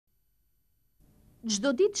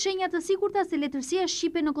Çdo ditë shenja të sigurta se letërsia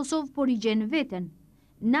shqipe në Kosovë po rigjen veten.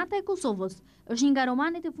 Nata e Kosovës është një nga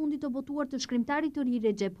romanet e fundit të botuar të shkrmtarit të ri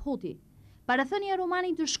Rexhep Hoti. Parathënia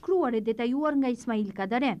romanit të shkruar e detajuar nga Ismail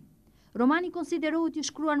Kadare. Romani konsiderohet i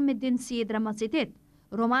shkruar me densi e dramasitet,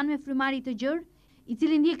 roman me frymari të gjerë, i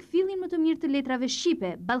cili ndjek fillin më të mirë të letrave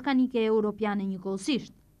shqipe, ballkanike e europiane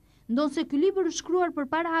njëkohësisht. Ndonse ky libër është shkruar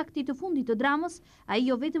përpara aktit të fundit të dramës, ai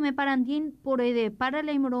jo vetëm e parandjen, por edhe e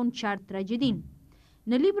paralajmëron qartë tragjedin.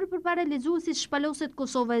 Në libër përpara lexuesit shpaloset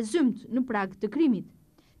Kosova e zymt në prag të krimit.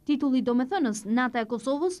 Titulli domethënës Nata e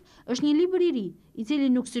Kosovës është një libër i ri, i cili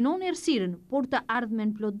nuk synon errësirën, por të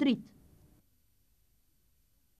ardhmen plot dritë.